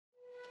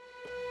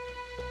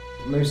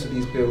most of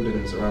these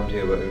buildings around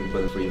here were owned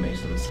by the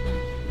Freemasons.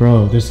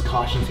 Bro, there's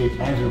caution tape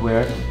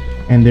everywhere,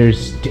 and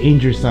there's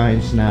danger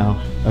signs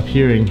now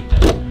appearing.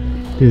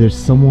 Dude, there's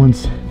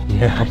someone's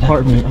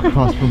apartment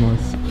across from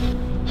us.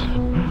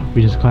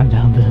 We just climbed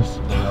down this.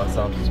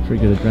 It's a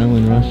pretty good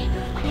adrenaline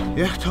rush.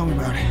 Yeah, tell me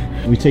about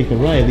it. We take the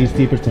right, it leads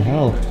deeper to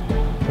hell.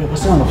 Bro,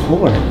 what's on the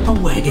floor? No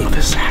way,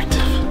 this is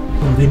active.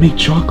 Bro, they make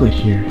chocolate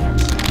here.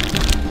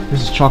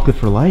 This is chocolate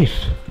for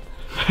life.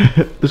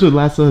 This would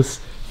last us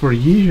for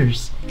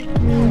years.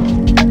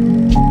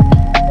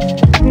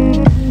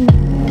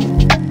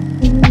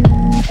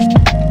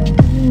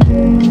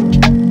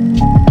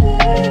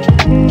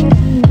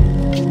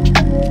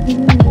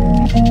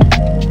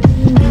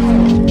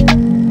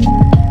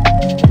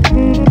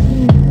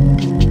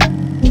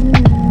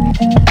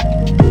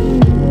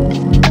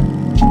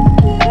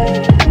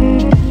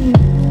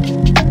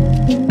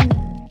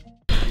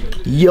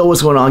 Yo,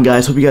 what's going on,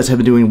 guys? Hope you guys have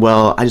been doing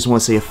well. I just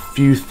want to say a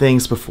few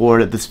things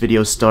before this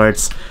video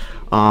starts.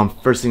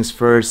 First things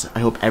first, I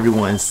hope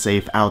everyone is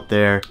safe out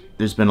there.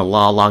 There's been a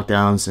lot of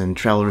lockdowns and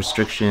travel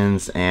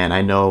restrictions, and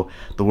I know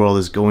the world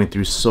is going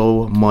through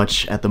so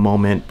much at the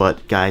moment,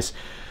 but guys,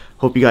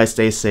 hope you guys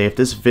stay safe.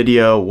 This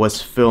video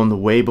was filmed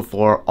way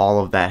before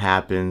all of that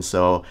happened,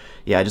 so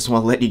yeah, I just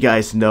want to let you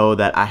guys know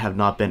that I have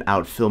not been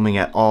out filming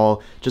at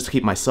all, just to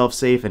keep myself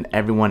safe and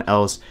everyone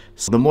else.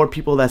 So the more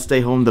people that stay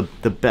home,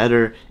 the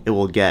better it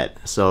will get.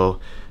 So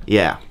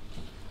yeah,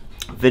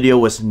 video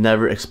was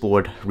never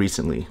explored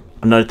recently.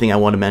 Another thing I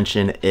want to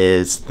mention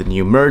is the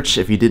new merch.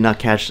 If you did not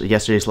catch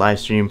yesterday's live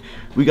stream,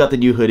 we got the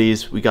new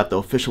hoodies. We got the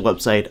official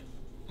website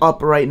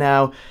up right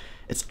now.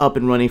 It's up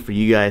and running for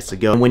you guys to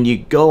go. And when you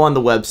go on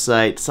the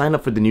website, sign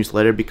up for the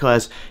newsletter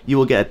because you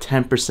will get a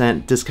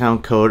 10%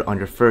 discount code on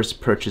your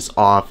first purchase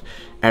off.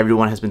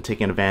 Everyone has been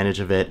taking advantage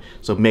of it,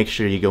 so make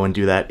sure you go and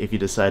do that if you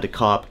decide to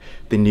cop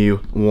the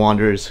new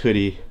Wanderers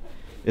hoodie.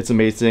 It's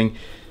amazing.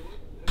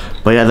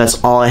 But yeah,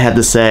 that's all I had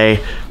to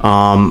say.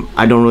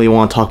 I don't really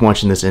want to talk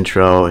much in this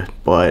intro,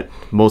 but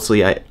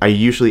mostly I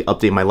usually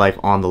update my life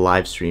on the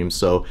live stream,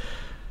 so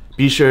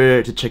be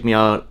sure to check me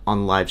out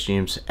on live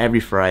streams every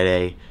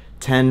Friday,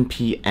 10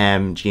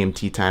 p.m.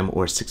 GMT time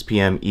or 6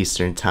 p.m.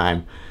 Eastern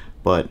time.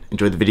 But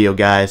enjoy the video,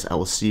 guys. I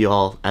will see you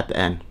all at the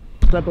end.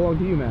 Does that belong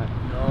to you, Matt?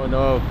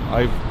 No,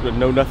 I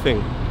know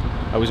nothing.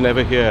 I was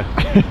never here.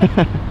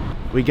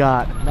 We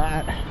got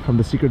Matt from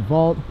the Secret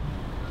Vault,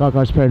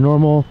 Dagan.price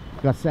Paranormal.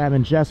 We got Sam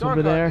and Jess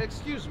over there.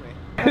 Excuse me.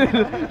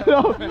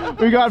 No,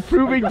 we got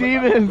Proving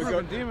Demons. We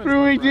got demons.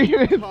 Proving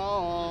Demons.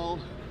 Call.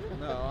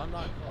 No, I'm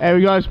not. And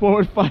we got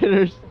Forward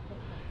Fighters.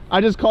 I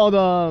just called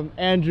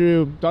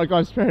Andrew,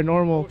 Dagan.price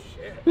Paranormal.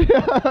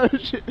 Oh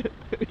shit. Shit.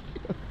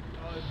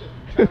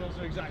 Channels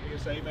are exactly the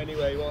same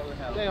anyway. What the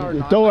hell? They are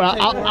not. Don't worry,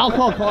 I'll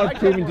call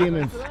Proving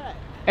Demons.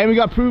 And we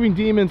got Proving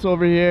Demons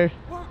over here.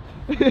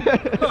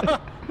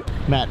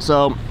 Matt,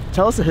 so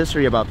tell us the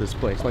history about this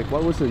place. Like,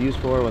 what was it used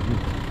for?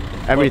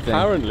 Everything.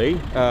 Well,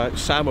 apparently,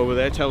 Sam over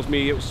there tells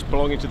me it was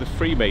belonging to the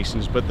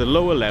Freemasons, but the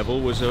lower level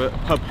was a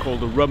pub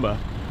called the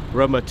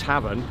Rummer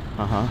Tavern,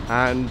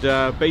 and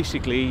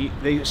basically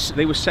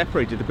they were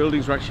separated. The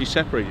buildings were actually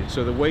separated,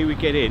 so the way we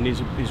get in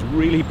is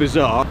really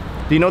bizarre.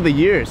 Do you know the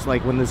years,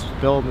 like when this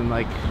was built and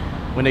like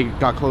when it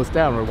got closed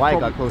down, or why it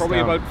got closed down?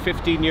 Probably about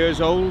 15 years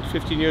old,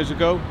 15 years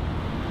ago.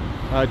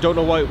 I don't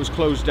know why it was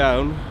closed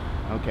down.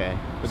 Okay.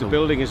 But the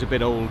building is a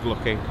bit old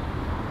looking.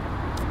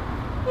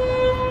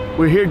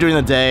 We're here during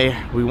the day.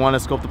 We want to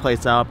scope the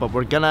place out, but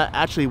we're gonna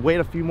actually wait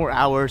a few more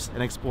hours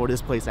and explore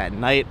this place at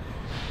night.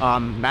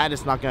 Matt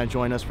is not gonna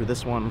join us for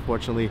this one,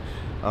 unfortunately.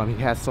 He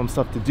has some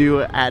stuff to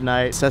do at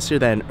night. It says here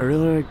that an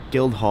earlier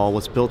Guildhall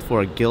was built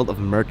for a guild of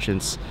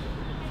merchants,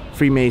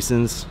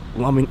 Freemasons,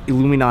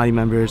 Illuminati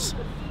members,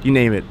 you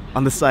name it,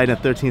 on the site in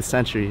the 13th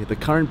century. The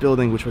current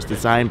building, which was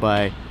designed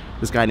by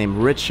this guy named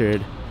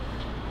Richard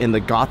in the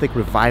Gothic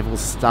Revival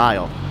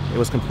style. It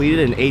was completed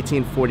in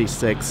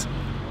 1846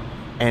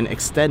 and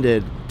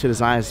extended to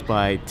designs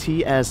by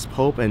T.S.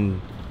 Pope and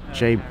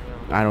I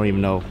don't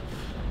even know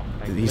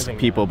these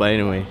people, but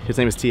anyway, his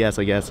name is T.S.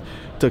 I guess,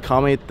 to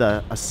accommodate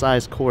the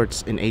assize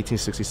courts in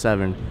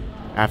 1867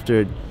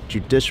 after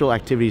judicial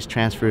activities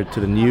transferred to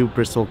the new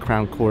Bristol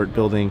Crown Court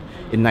building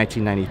in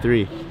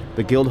 1993.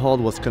 The Guildhall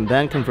was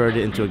then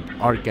converted into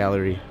an art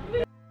gallery.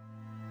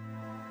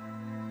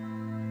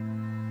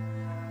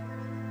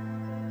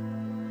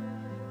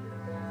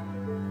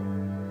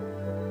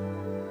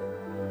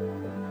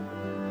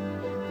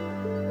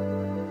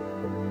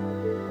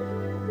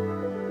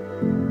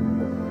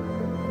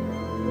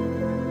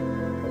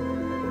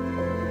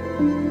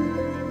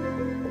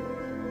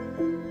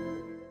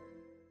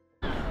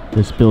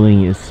 This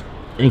building is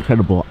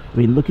incredible. I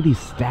mean, look at these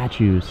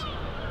statues.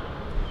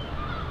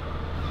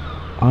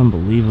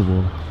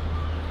 Unbelievable.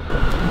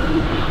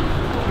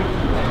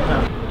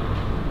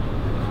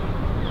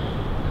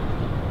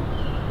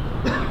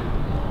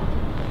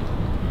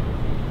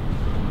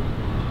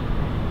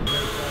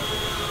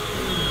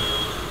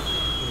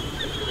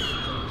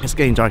 It's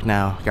getting dark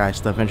now,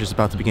 guys. The adventure's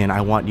about to begin. I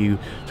want you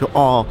to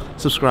all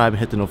subscribe and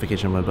hit the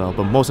notification bell,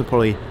 but most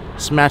importantly,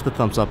 smash the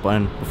thumbs up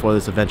button before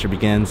this adventure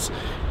begins,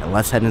 and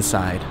let's head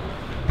inside.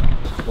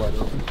 Wide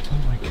open. Oh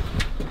my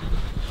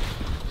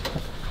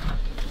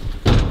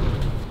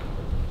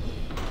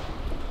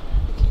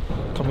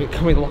God.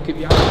 Can we lock it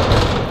behind?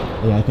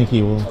 Yeah, I think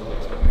he will.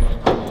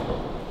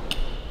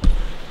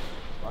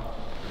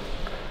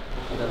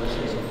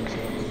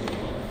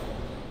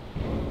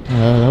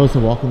 That was a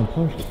walk in the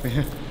park.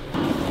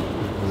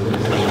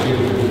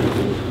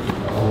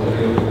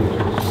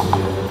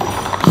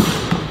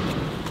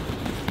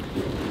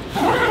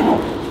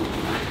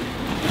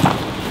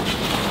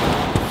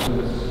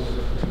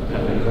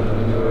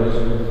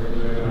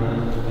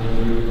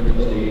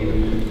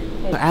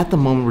 At the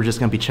moment, we're just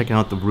going to be checking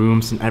out the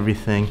rooms and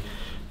everything.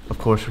 Of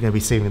course, we're going to be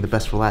saving the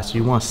best for last. So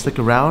you want to stick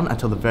around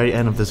until the very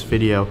end of this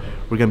video.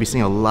 We're going to be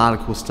seeing a lot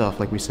of cool stuff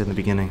like we said in the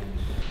beginning.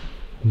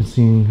 I've been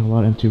seeing a lot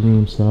of empty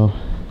rooms though,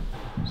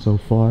 so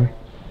far.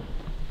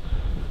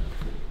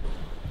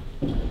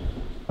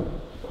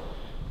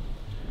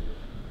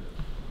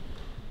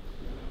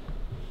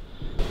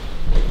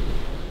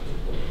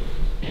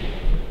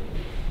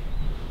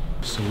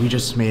 So we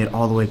just made it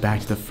all the way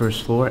back to the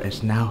first floor.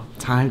 It's now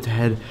time to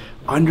head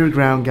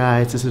underground,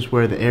 guys. This is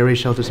where the air raid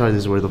shelters are. This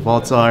is where the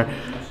vaults are.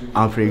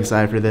 I'm pretty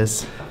excited for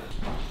this.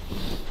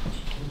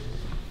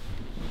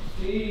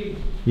 Steve,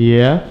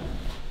 Yeah?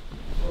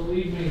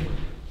 believe me.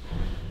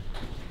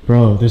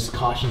 Bro, there's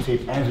caution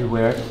tape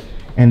everywhere.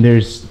 And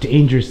there's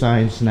danger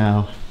signs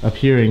now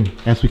appearing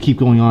as we keep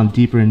going on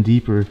deeper and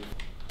deeper.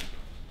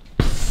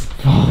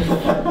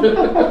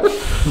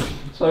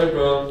 Sorry,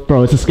 bro.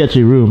 Bro, it's a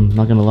sketchy room,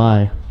 not gonna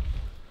lie.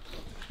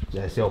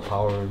 Yeah, it's the old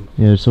power room.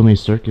 Yeah, there's so many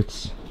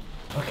circuits.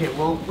 Okay,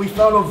 well, we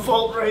found a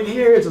vault right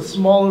here. It's a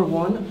smaller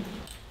one.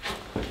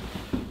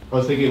 I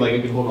was thinking like I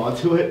could hold on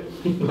to it.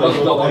 You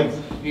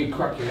can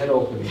crack your head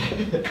open.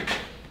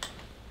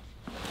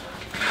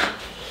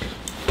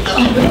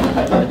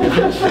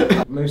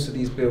 Most of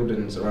these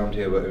buildings around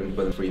here were owned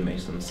by the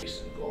Freemasons.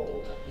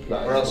 Gold.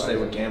 Yeah, or else they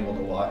were gambled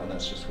a lot, and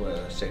that's just where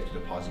the safety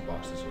deposit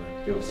boxes were.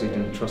 They obviously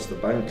didn't trust the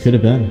banks. Could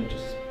have been.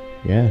 Just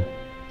Yeah,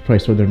 probably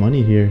stored their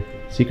money here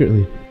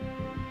secretly.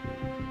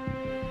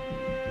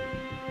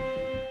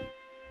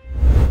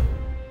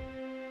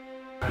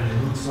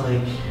 It looks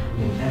like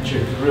we can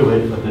enter through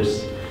it, but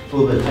there's a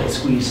little bit of tight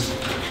squeeze.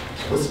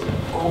 So let's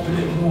open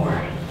it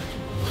more.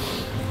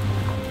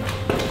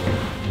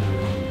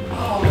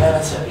 Oh man,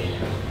 that's heavy.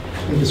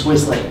 I think this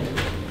weighs like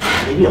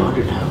maybe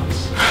 100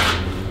 pounds.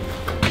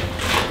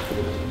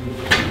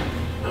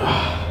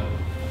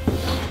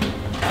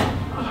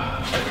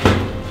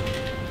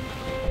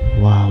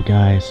 Wow,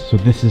 guys, so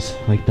this is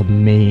like the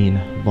main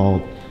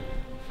vault.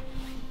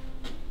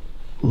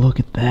 Look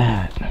at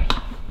that.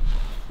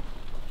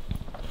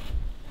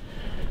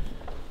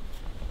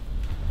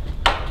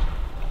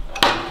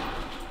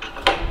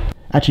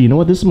 Actually, you know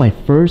what? This is my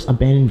first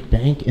abandoned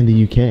bank in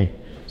the UK.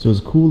 So it's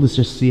cool to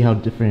just see how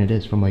different it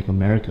is from like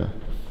America.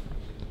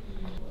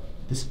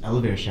 This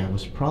elevator shaft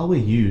was probably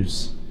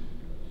used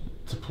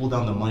to pull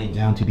down the money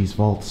down to these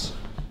vaults.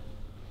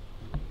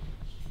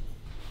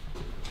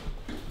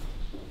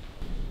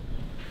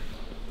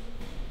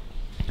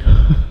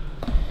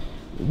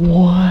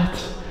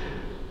 What?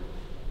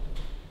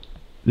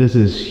 This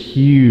is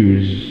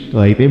huge.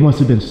 Like, they must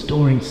have been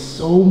storing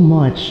so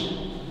much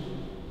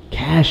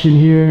cash in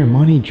here,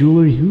 money,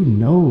 jewelry, who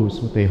knows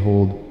what they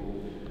hold.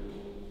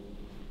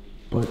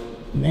 But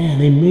man,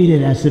 they made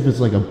it as if it's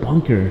like a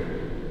bunker.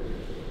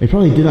 They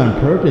probably did it on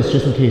purpose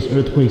just in case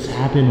earthquakes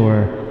happen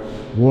or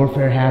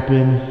warfare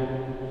happen.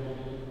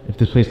 If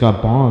this place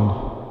got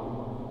bombed,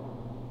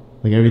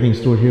 like everything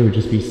stored here would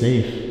just be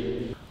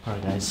safe.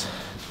 Alright guys,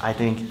 I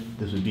think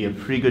this would be a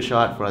pretty good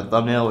shot for a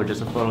thumbnail or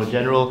just a photo in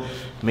general.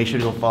 Make sure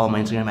to go follow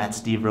my Instagram at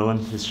Steve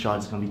Ronin. This shot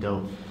is gonna be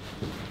dope.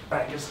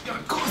 Alright, just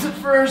gotta close it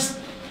first.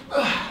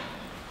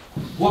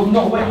 Well,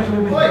 no, wait.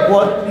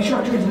 What? You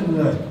shot Andrew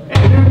into there.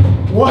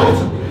 Andrew? What?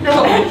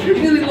 No, You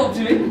nearly locked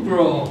him in,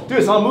 bro. Dude,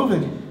 it's not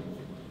moving.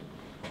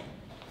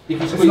 You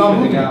can It's squeeze not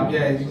through the moving. gap.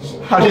 Yeah, you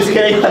just... I'm just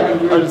kidding.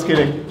 I'm just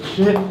kidding.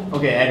 Shit.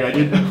 Okay, Andrew, I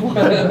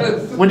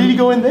did. When did he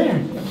go in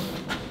there?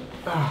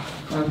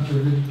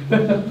 Andrew.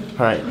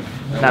 Alright,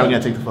 now we're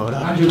gonna take the photo.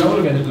 Andrew, that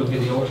would have been a good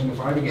video watching the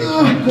fire brigade.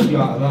 You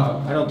out of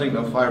that. I don't think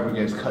no fire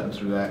brigade's cutting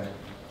through that.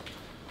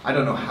 I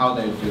don't know how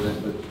they would do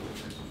it, but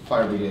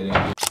fire brigade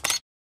ain't.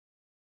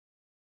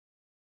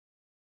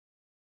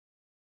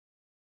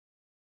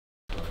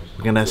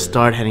 We're gonna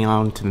start heading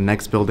on to the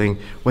next building.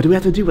 What do we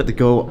have to do? We have to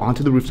go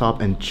onto the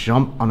rooftop and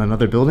jump on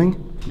another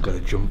building? You gotta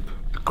jump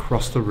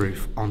across the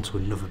roof onto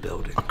another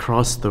building.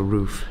 Across the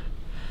roof.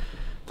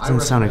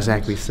 Doesn't sound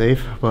exactly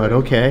safe, but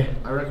okay.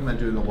 I recommend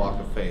doing the walk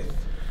of faith.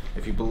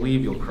 If you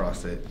believe you'll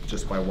cross it,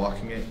 just by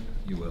walking it,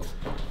 you will.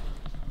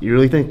 You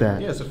really think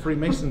that? Yeah, it's a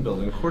Freemason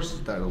building. Of course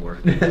that'll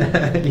work.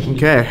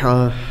 Okay,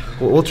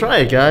 we'll try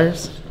it,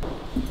 guys.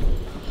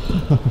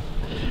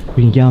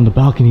 We can get on the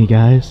balcony,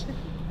 guys.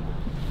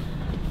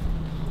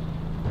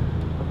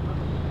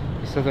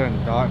 You said they're in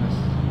the darkness.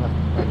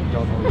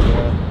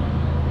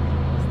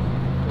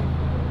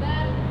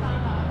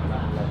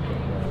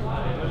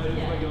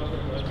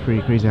 It's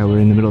pretty crazy how we're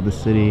in the middle of the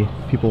city.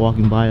 People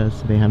walking by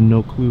us, they have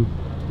no clue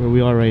where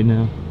we are right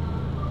now.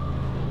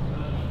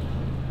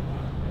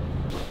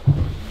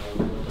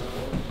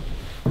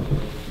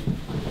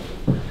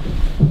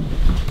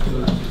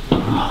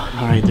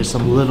 Alright, there's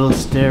some little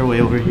stairway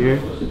over here,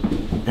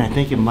 and I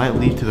think it might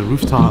lead to the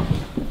rooftop.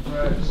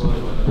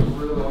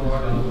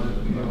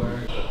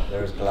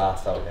 There's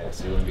glass out here,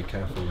 so you want to be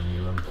careful when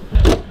you run.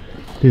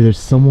 Dude, there's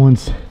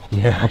someone's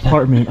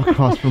apartment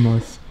across from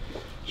us.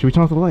 Should we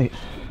turn off the light?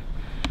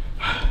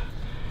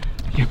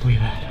 I can't believe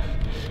that.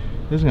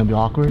 This is gonna be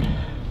awkward.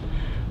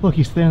 Look,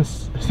 he's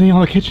standing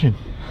on the kitchen.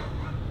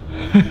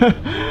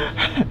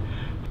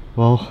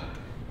 Well,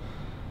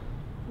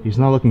 he's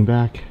not looking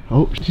back.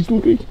 Oh, she's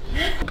looking.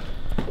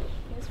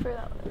 Let's throw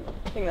that one.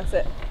 I think that's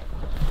it.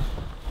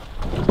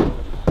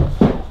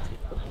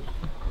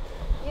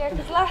 Yeah,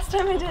 because last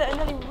time I did it, I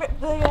nearly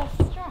ripped the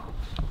strap.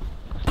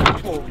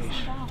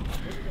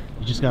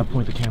 You just gotta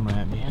point the camera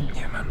at me.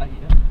 Yeah, man.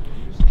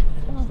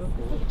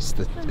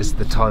 It's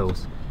the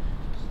tiles.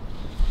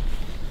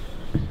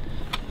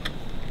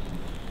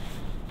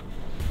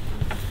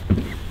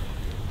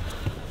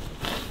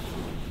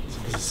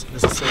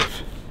 This is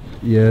safe.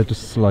 Yeah,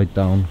 just slide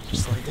down.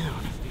 Just slide down.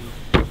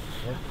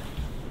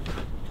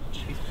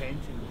 He's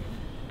painting.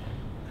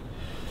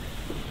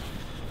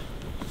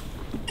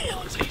 It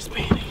looks like he's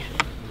painting it.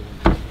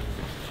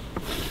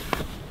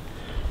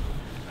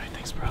 Alright,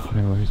 thanks, bro.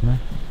 No worries, man.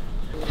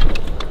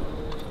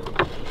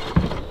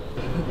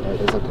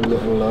 There's like a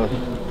little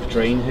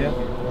drain here.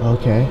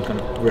 Okay. You kind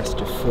of rest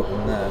your foot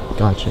on there.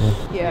 Gotcha.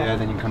 Yeah,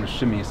 then you kind of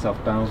shimmy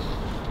yourself down.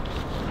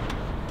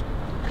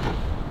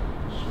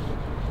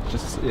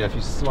 Just, yeah, if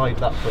you slide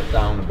that foot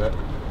down a bit.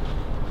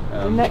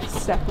 The next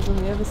step is on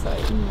the other side,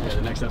 isn't it? Yeah,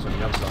 the next step's on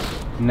the other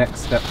side.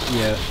 Next step,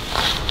 yeah.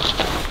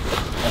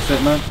 That's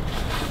it, man.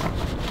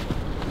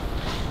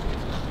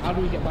 How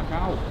do we get back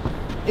out?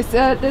 It's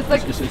there's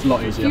like It's a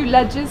lot a easier. few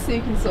ledges so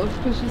you can sort of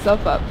push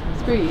yourself up.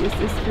 It's pretty, it's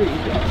pretty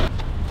easy.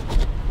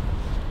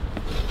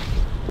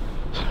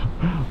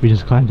 We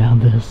just climbed down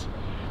this.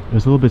 It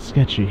was a little bit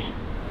sketchy.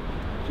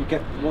 If you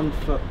get one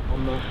foot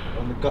on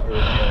the gutter,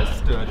 yeah, it's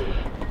sturdy.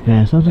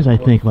 Yeah, sometimes I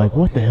think like,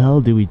 what the hell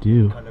do we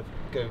do? Kind of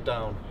go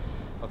down.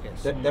 Okay,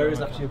 there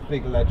is actually a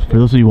big ledge here. For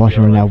those of you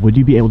watching right now, would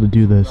you be able to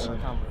do this?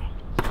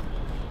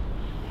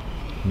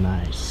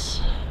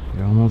 Nice.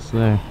 You're almost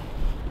there.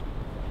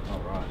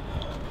 Alright.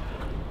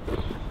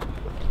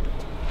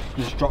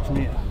 You just drop from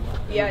here.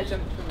 Yeah, I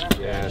jumped from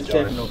there. Yeah, It's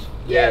safe enough.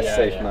 Yeah, it's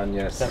safe, man,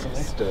 yes.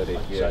 Definitely. Sturdy,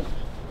 yeah.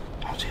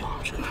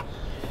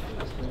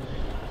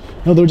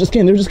 No, they were just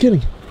kidding. They were just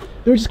kidding.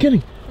 They were just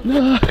kidding.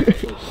 No.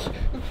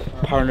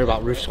 Paranoid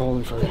about roofs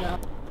falling through.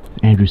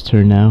 Andrew's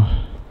turn now.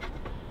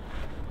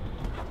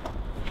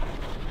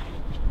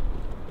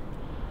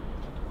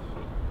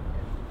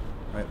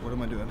 Right, what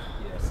am I doing?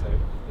 Yeah, so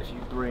if you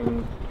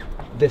bring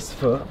this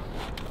foot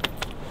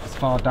as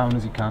far down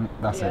as you can,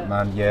 that's it,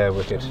 man. Yeah,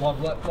 wicked.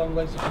 Long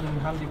legs are coming in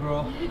handy,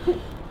 bro.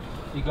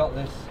 You got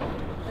this.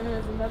 And then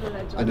there's another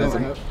ledge I on don't the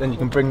know. Then you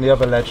can bring the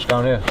other ledge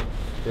down here,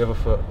 the other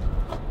foot.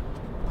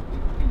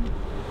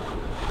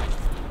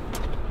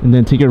 And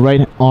then take your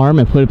right arm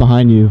and put it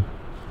behind you.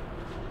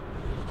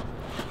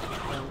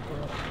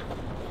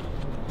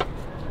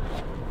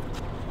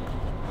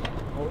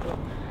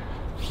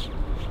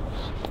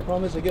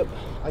 Problem is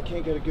I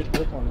can't get a good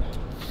grip on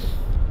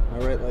my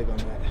right leg on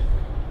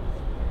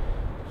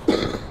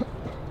that.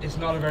 It's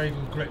not a very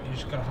good grip, you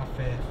just gotta have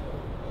faith.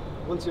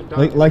 Once you're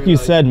down, Like you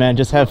said, man,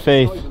 just have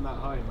faith. It's not even that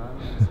high,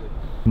 man.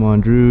 Come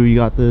on, Drew, you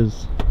got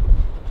this.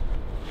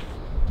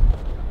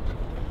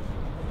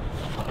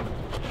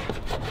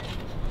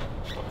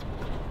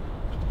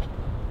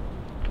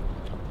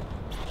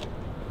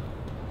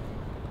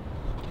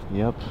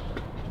 Yep.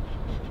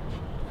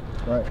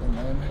 Right,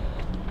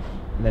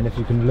 And then if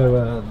you can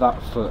lower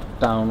that foot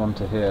down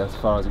onto here as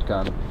far as you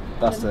can,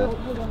 that's it.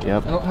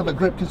 Yep. I don't have a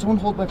grip. Can someone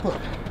hold my foot?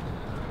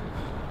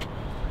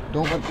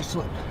 Don't let me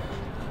slip.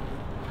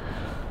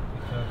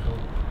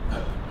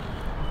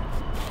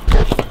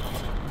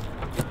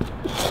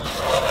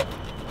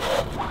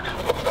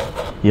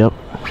 Yep.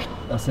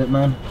 That's it,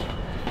 man.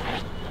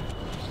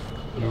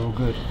 You're all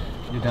good.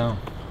 You're down.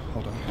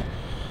 Hold on.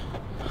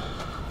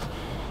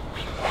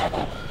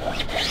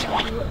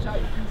 Watch out,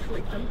 you can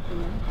slick something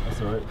in.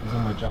 That's alright. It's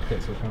on my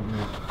jacket, so I can't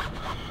move.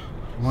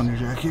 I'm on your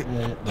jacket.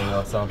 Yeah, there you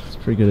are, Sam. It's a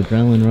pretty good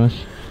adrenaline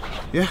rush.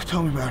 Yeah,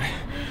 tell me about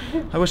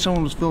it. I wish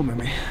someone was filming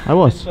me. I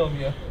was.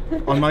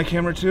 On my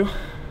camera too?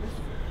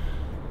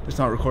 It's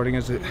not recording,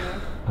 is it?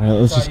 Alright,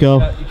 let's just go.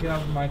 You can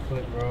have my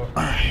clip, bro.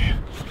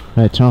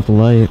 Alright, turn off the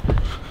light.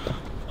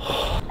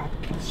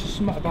 It's just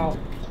something about,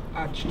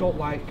 I just don't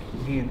like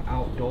being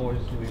outdoors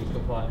doing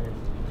stuff like this.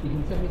 You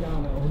can set me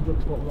down at a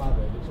 100-foot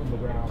ladder that's on the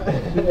ground.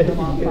 If I'm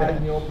outside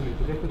in the open,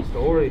 it's a different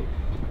story.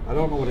 I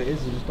don't know what it is,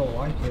 I just don't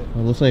like it.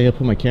 Well, looks like I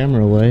put my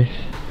camera away.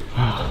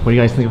 What do you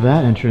guys think of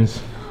that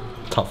entrance?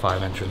 Top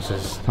 5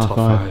 entrances. Top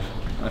five.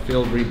 I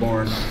feel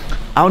reborn.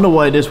 I don't know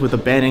what it is with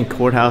abandoned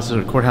courthouses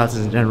or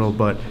courthouses in general,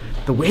 but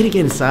the way to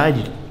get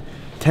inside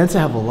tends to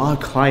have a lot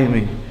of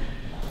climbing.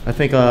 I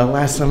think the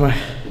last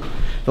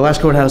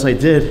courthouse I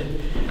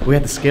did, we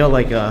had to scale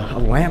like a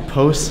lamp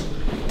post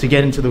to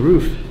get into the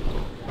roof.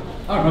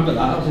 I remember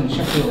that was in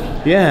Sheffield.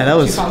 Yeah, that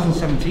was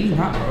 2017,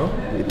 that,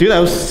 bro. Dude, that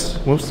was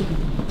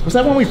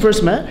that when we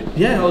first met?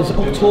 Yeah, that was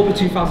October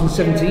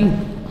 2017.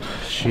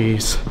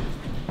 Jeez.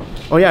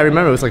 Oh yeah, I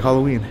remember, it was like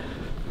Halloween.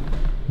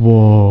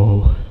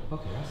 Whoa.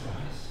 Okay, that's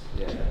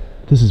nice. Yeah.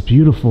 This is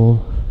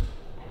beautiful.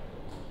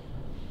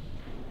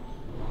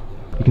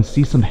 You can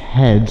see some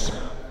heads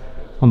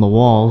on the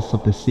walls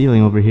of the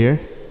ceiling over here.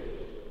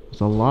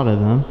 There's a lot of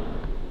them.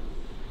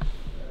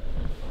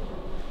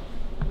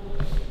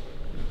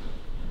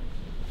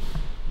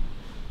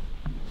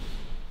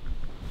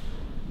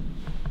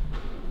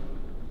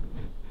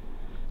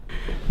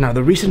 Now,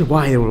 the reason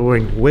why they were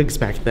wearing wigs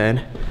back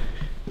then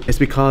is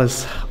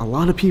because a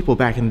lot of people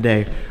back in the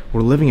day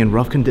were living in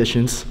rough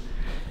conditions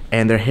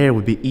and their hair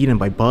would be eaten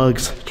by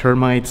bugs,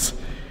 termites,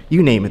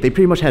 you name it. They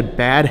pretty much had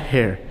bad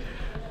hair.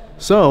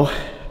 So,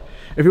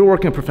 if you're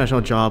working a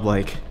professional job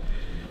like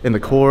in the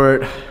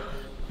court,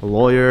 a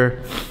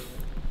lawyer,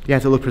 you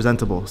have to look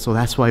presentable. So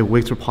that's why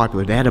wigs were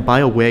popular. They had to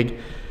buy a wig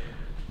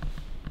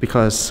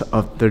because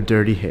of their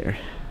dirty hair.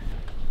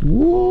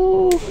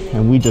 Whoa!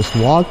 And we just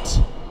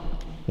walked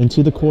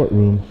into the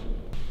courtroom.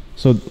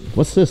 So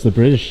what's this, the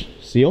British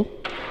seal?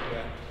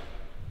 Yeah.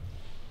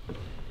 Can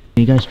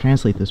you guys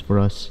translate this for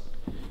us?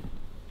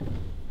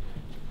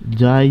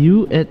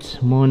 Dayu et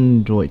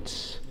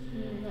mondroit.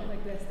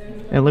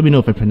 And let me know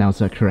if I pronounced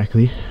that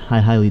correctly. I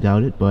highly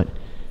doubt it, but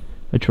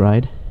I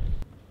tried.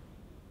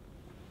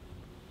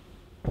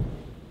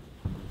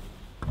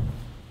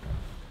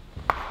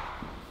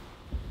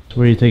 So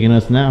where are you taking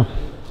us now?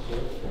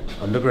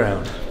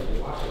 Underground.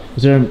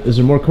 Is there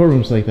more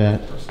courtrooms like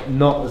that?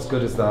 Not as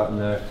good as that,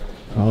 no.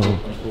 Oh.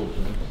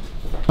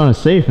 Found a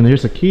safe and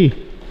there's a key.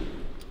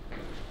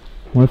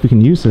 Wonder if we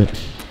can use it.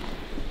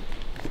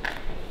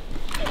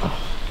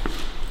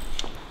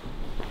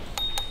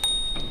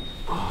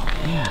 Oh,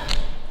 yeah.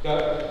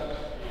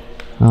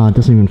 Oh, it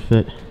doesn't even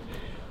fit.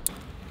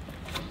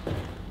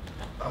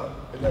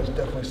 That's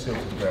definitely sealed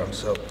to the ground,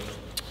 so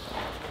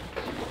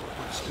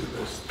let's do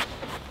this.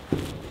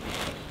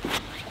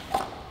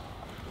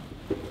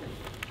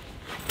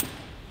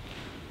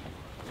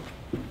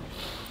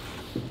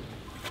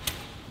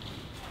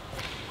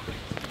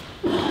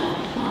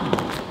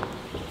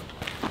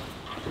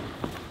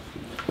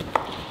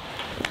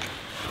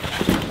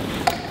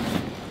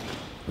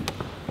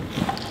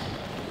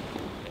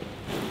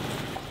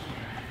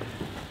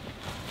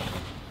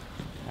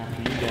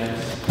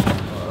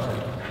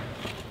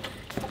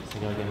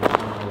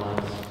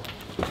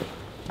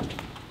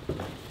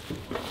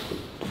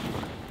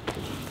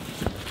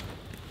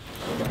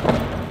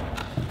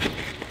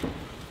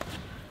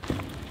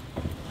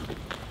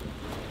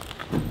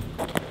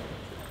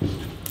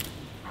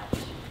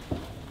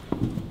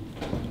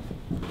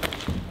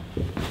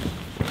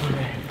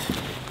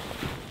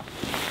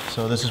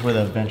 So this is where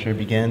the adventure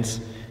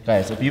begins.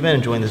 Guys, if you've been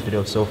enjoying this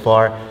video so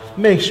far,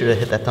 make sure to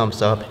hit that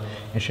thumbs up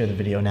and share the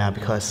video now,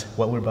 because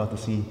what we're about to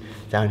see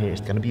down here is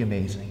gonna be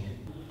amazing.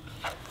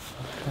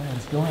 Okay,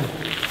 let's go in.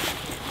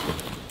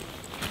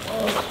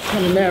 Oh, it's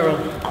kind of narrow.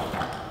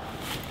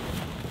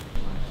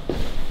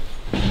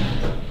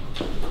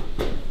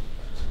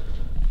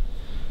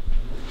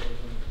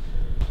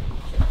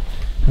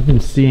 I've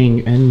been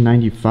seeing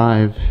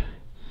N95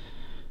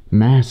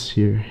 masks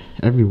here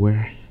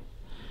everywhere.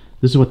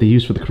 This is what they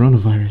use for the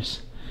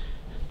coronavirus.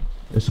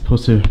 It's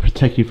supposed to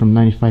protect you from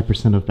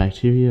 95% of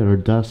bacteria or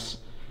dust.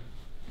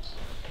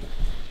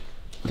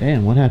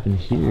 Damn, what happened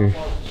here?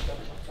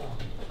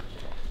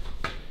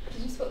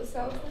 Did you spot the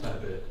cells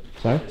then?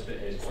 Sorry?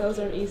 Cells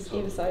are on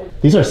either side.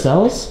 These are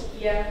cells?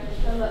 Yeah,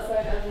 on that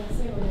side and the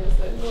same on the other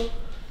side as well.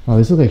 Oh,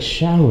 these look like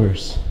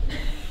showers.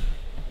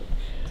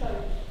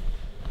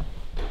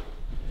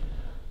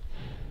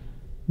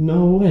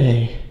 No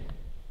way.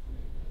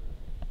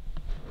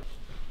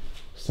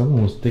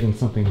 Someone was digging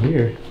something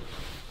here.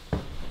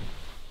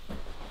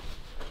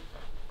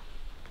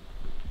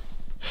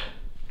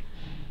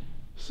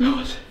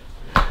 So,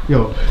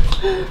 yo,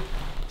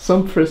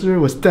 some prisoner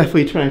was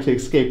definitely trying to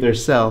escape their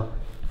cell.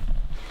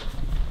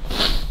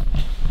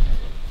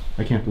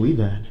 I can't believe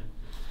that.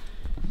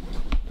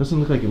 Doesn't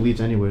look like it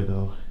leads anywhere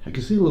though. I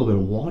can see a little bit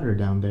of water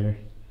down there.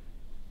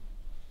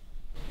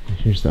 And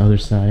here's the other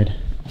side.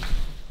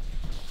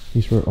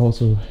 These were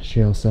also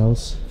jail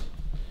cells.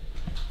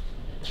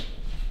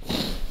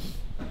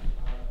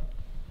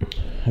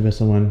 I bet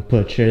someone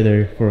put a chair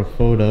there for a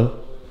photo.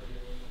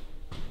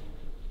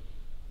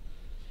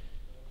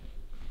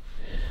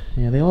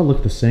 Yeah, they all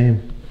look the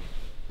same.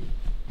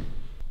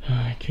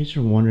 In case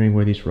you're wondering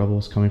where these rubble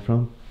is coming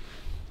from,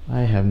 I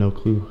have no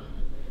clue.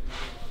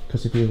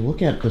 Because if you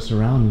look at the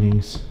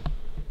surroundings,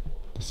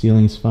 the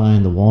ceiling's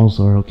fine, the walls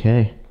are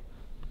okay.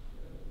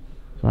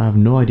 So I have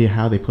no idea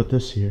how they put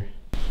this here.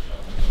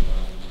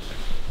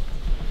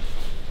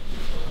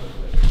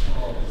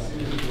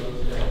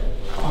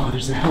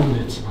 Where's the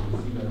helmet?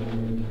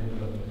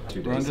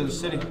 We're under the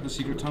city, the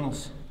secret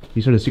tunnels.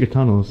 These are the secret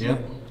tunnels? Yeah.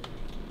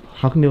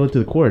 How come they went to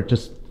the court?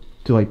 Just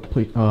to like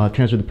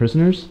transfer the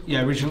prisoners?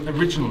 Yeah,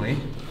 originally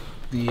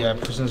the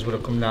prisoners would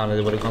have come down and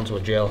they would have gone to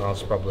a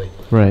jailhouse probably.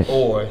 Right.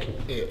 Or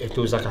if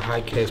there was like a high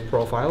case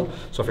profile,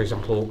 so for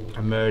example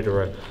a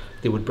murderer,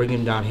 they would bring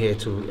him down here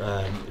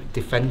to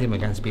defend him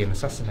against being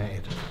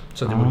assassinated.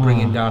 So they would bring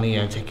him down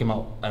here and take him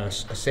out at a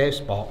safe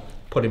spot,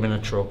 put him in a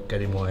truck,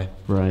 get him away.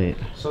 Right.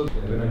 So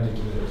when I did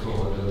the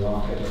tour of the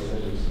market, I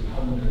said there was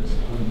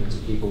hundreds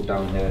of people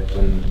down here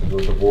when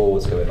the war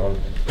was going on.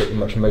 Pretty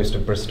much most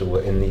of Bristol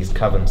were in these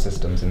cavern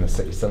systems in the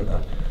city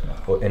centre.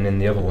 And in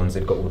the other ones,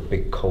 they've got all the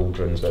big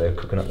cauldrons where they're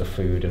cooking up the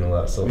food and all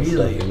that sort of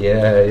stuff.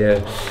 Yeah, yeah.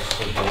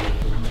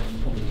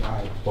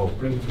 Well,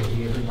 bring it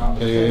here, bring out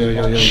the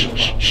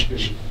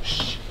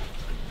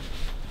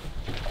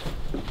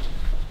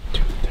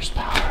Dude, there's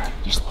power.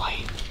 There's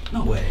light.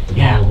 No way.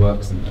 Yeah. It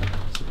works in there.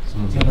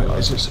 Yeah, but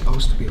is it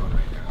supposed to be on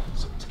right now?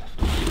 Someone's left.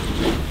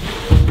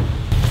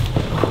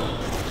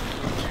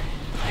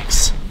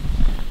 Thanks.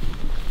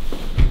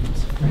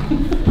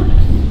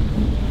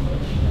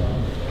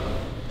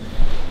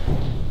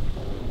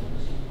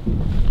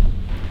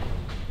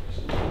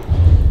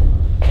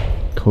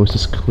 Coast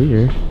is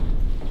clear.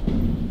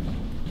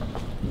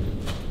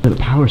 The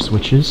power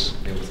switches.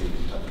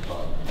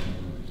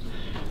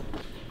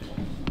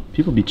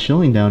 People be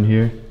chilling down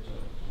here.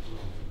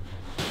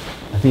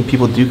 I think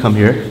people do come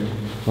here.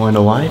 Wanna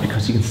know why?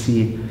 Because you can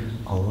see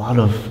a lot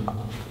of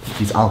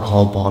these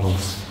alcohol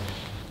bottles.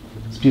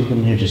 These people come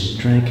in here just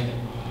drink.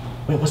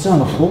 Wait, what's that on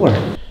the floor?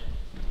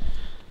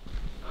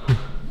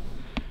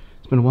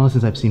 It's been a while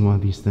since I've seen one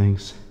of these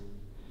things.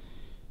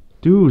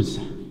 Dudes.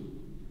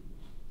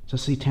 It's a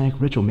satanic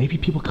ritual. Maybe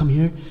people come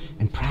here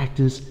and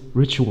practice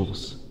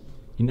rituals.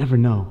 You never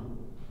know.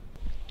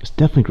 It's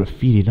definitely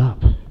graffitied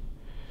up.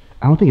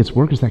 I don't think it's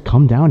workers that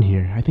come down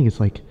here. I think it's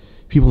like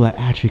people that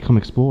actually come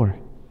explore.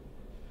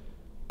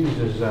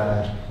 There's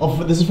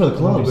This is for the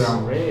clubs.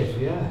 underground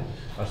rave, yeah.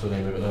 That's the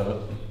name of it.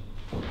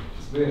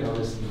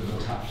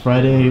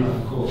 Friday,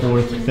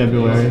 4th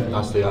February.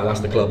 That's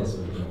the club.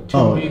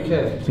 Oh,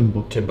 UK.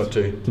 Timbuktu.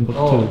 Timbuktu.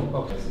 Oh,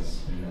 okay.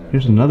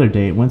 Here's another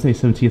date, Wednesday,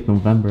 17th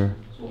November.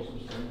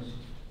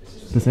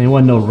 Does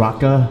anyone know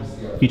Raka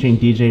featuring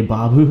DJ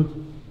Babu?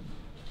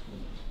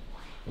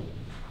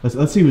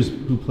 Let's see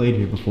who played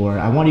here before.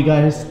 I want you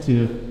guys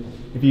to,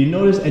 if you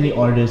notice any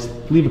artists,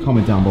 leave a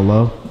comment down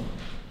below.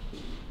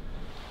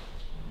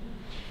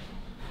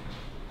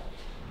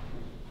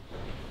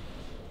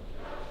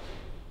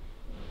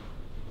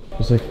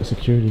 There's like a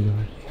security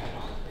guard.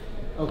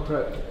 Oh,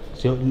 correct.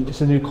 So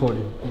it's a new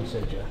accordion. You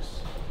said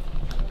yes.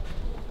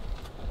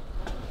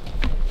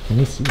 Let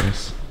me see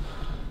this.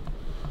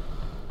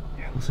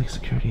 Yeah, it looks like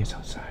security is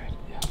outside.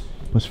 Yeah.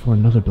 But it's for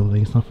another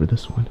building, it's not for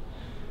this one.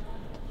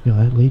 Yo,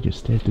 that lady just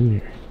stared through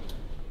here.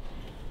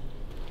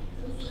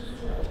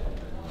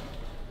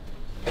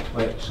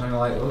 Wait, shining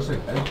light, it looks like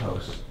an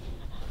outhouse.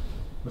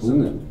 What's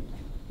in it?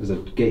 There's a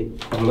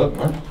gate. Have a look,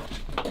 man.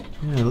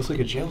 Yeah, it looks like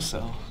a jail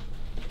cell.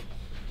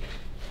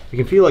 You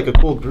can feel like a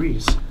cold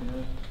breeze.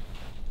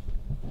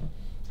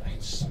 I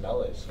can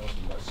smell it. It smells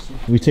musty.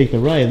 We take the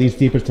right, it leads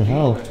deeper to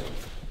hell.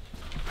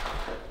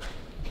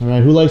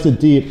 Alright, who likes it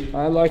deep?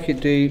 I like it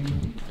deep.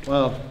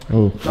 Well,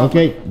 Oh,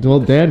 okay,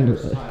 well, Dan.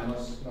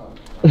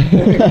 I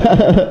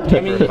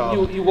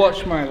mean, you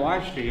watch my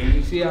live stream,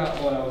 you see how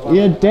what I was like.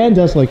 Yeah, Dan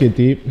does like it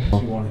deep. Do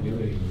you want to do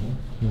it anymore?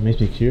 It makes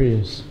me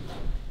curious.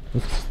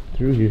 What's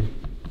through here?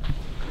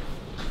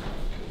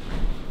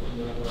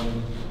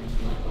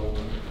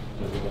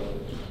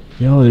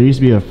 Yo, there used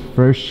to be a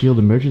First Shield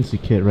emergency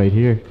kit right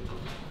here.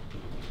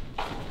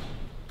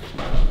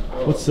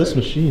 What's this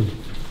machine?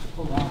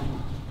 Hold on.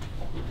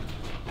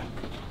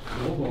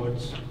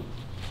 Billboards.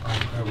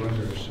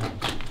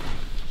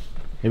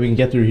 Maybe we can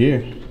get through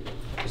here.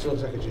 This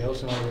looks like a jail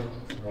cell.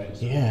 Right.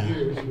 Yeah.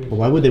 But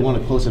why would they want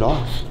to close it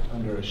off?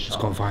 Under a shop.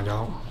 Let's go and find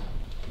out.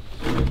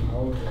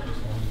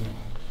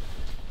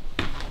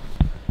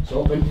 It's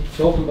open. It's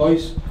open,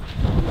 boys.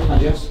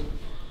 Yes.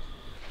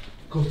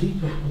 Go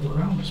deeper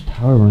underground. There's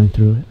power running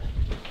through it.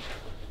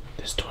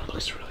 This door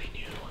looks really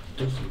new. It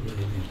does look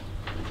really new.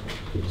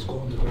 Let's go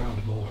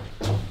underground more.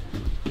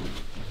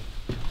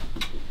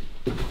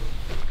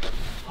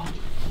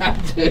 I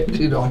turned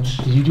it on.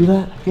 Did you do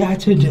that? Yeah, I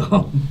turned it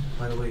on.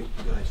 By the way,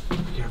 guys, be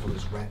careful,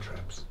 there's rat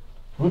traps.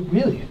 What,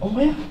 really? Oh,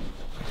 yeah.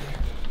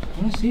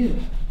 I want to see it.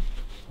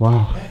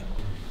 Wow.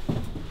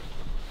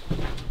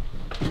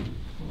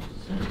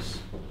 What's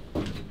this?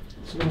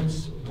 So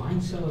it's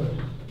wine cellar.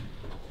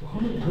 How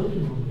many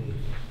buildings will we?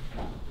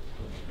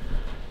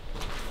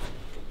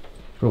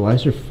 Bro, why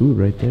is there food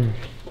right there?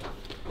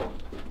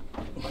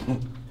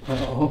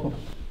 Oh,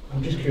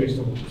 I'm just curious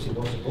to see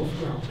what's above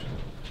ground.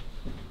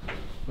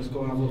 Let's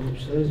go and have a look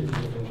upstairs if you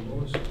look on the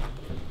doors.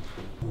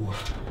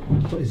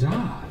 What is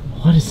that?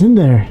 What is in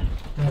there?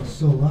 That's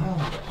so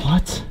loud.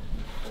 What?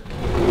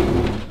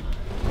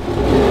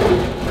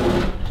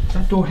 Is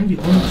that door heavy?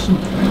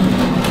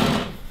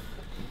 Oh,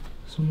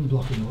 something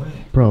blocking the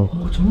way. Bro,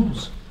 Oh,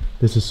 tunnels.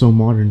 This is so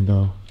modern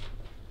though.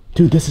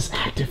 Dude, this is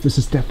active. This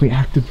is definitely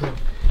active, bro.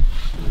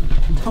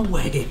 No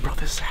way, bro,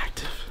 this is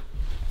active.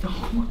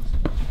 No.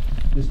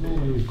 There's no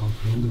way we've gone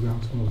through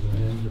underground tunnels and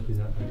it ends up in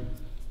that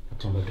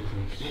tunnel. It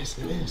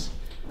is.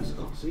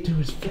 See? Dude,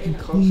 it's freaking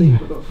clean.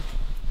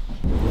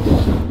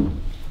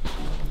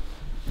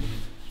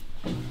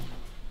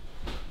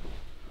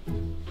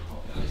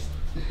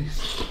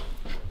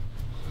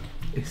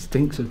 It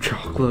stinks of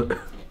chocolate.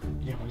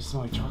 Yeah, but it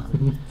smells like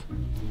chocolate.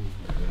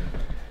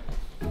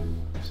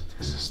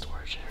 This is a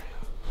storage area.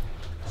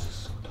 This is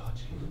so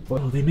dodgy.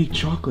 Oh, they make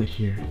chocolate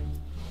here.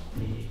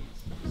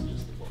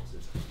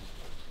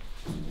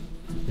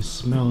 It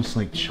smells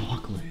like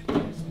chocolate.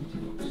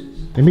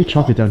 They make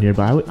chocolate down here,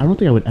 but I don't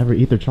think I would ever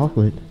eat their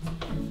chocolate.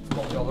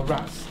 What, with all the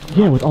rats?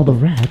 Yeah, with all the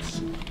rats.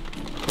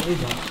 What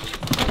is that?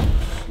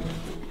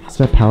 Is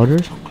that powder?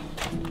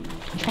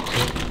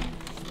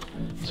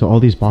 So all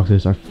these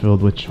boxes are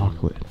filled with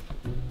chocolate.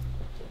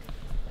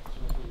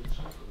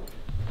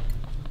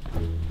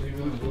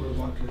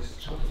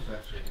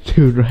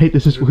 Dude, right?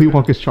 This is Willy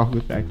Wonka's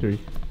chocolate factory.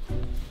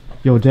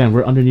 Yo, Dan,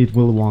 we're underneath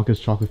Willy Wonka's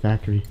chocolate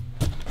factory.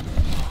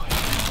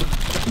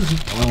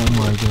 Oh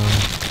my god.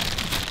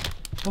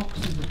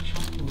 Boxes of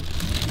chocolate.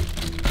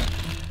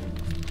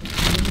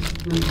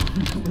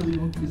 Willy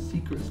Wonka's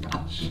secret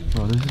stash.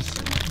 Bro,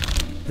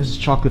 this is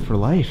chocolate for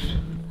life.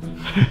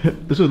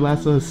 This would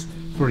last us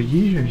for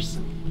years.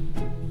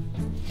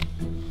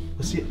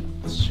 Let's see it.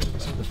 Let's check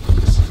this other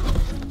box.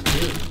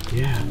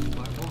 Yeah.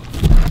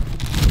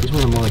 These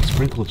ones are more like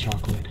sprinkled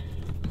chocolate.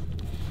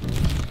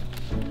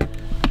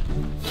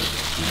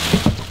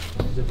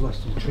 They've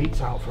left some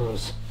treats out for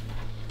us.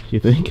 You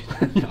think?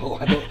 No,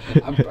 I don't.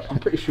 I'm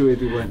pretty sure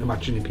they weren't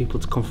imagining people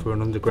to come through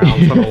an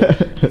underground tunnel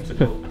to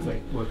go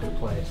like work at a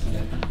place and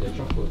then their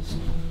chocolates.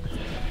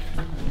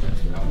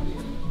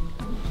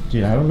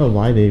 Dude, I don't know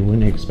why they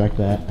wouldn't expect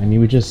that. I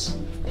mean,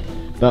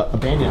 the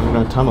abandoned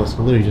underground tunnel is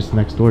literally just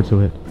next door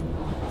to it.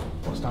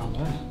 What's down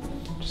there?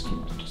 Just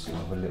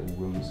other little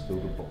rooms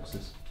filled with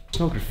boxes. There's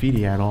no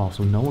graffiti at all,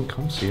 so no one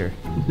comes here.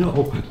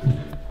 No.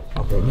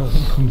 Oh, bro, no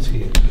one comes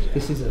here.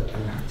 This is an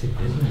active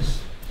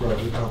business. Right,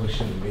 we probably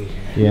shouldn't be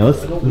here. Yeah,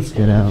 let's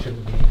get out.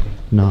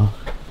 No.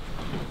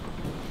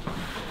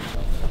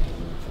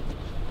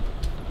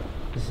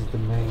 This is the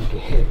main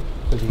gate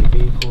for the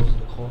vehicles in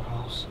the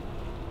courthouse.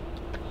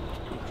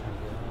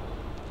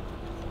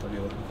 What are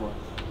you looking for?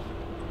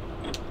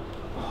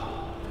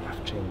 Oh,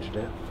 I've changed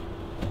it.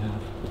 Yeah.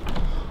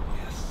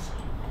 Yes.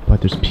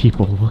 But there's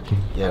people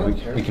looking. Yeah,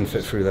 we can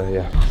fit through there,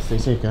 yeah. Stay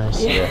safe,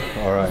 guys. Yeah,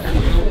 alright.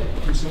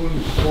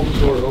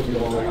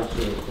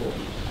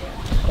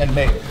 And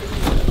mate.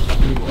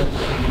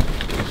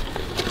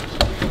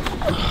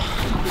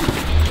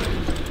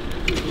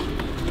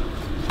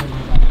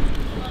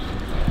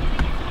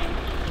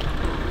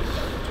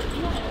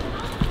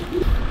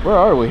 Where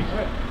are we?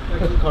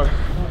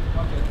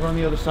 We're on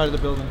the other side of the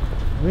building.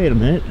 Wait a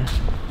minute.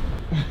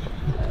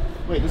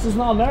 Wait, this is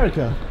not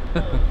America.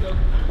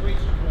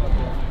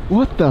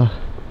 What the?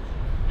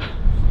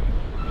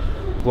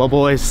 Well,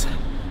 boys,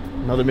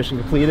 another mission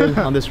completed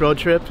on this road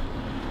trip.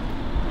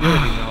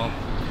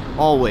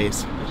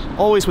 Always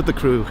with the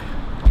crew.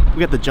 We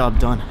get the job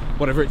done.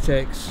 Whatever it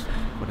takes.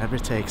 Whatever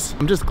it takes.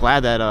 I'm just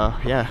glad that,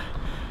 yeah,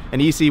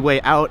 an easy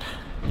way out,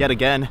 yet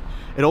again.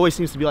 It always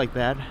seems to be like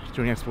that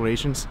during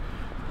explorations.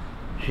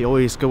 You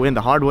always go in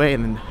the hard way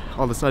and then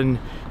all of a sudden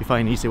you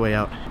find an easy way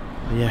out.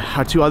 But yeah,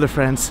 our two other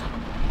friends,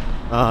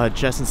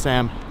 Jess and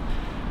Sam,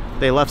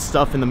 they left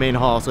stuff in the main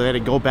hall, so they had to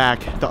go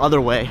back the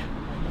other way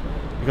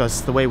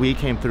because the way we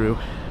came through,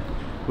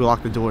 we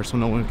locked the door so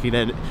no one could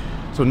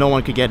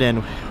get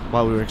in,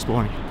 while we were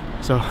exploring.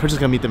 So we're just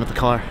gonna meet them at the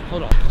car.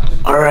 Hold on.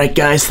 Alright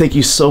guys, thank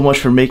you so much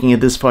for making it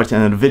this far to the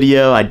end of the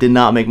video. I did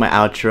not make my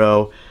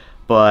outro,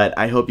 but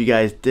I hope you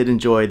guys did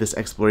enjoy this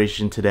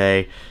exploration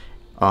today.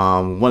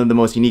 One of the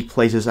most unique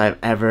places I've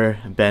ever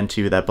been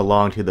to that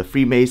belong to the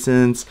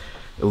Freemasons,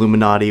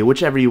 Illuminati,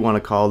 whichever you want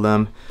to call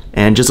them.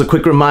 And just a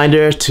quick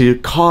reminder to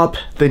cop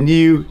the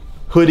new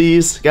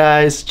hoodies,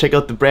 guys. Check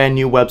out the brand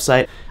new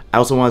website. I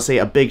also want to say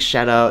a big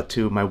shout out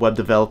to my web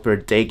developer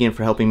Dagan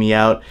for helping me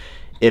out.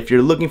 If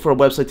you're looking for a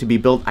website to be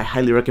built, I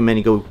highly recommend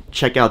you go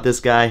check out this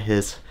guy.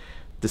 His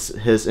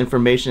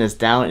information is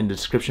down in the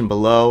description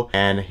below,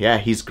 and yeah,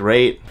 he's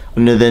great.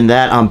 Other than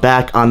that, I'm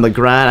back on the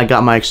grind. I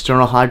got my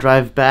external hard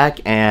drive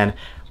back, and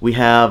we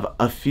have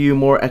a few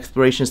more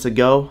explorations to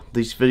go.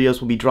 These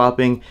videos will be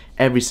dropping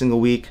every single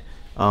week,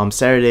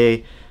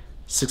 Saturday,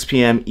 6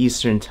 p.m.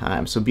 Eastern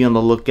time. So be on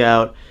the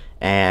lookout,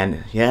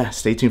 and yeah,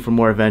 stay tuned for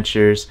more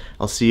adventures.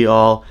 I'll see you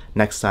all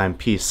next time.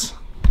 Peace.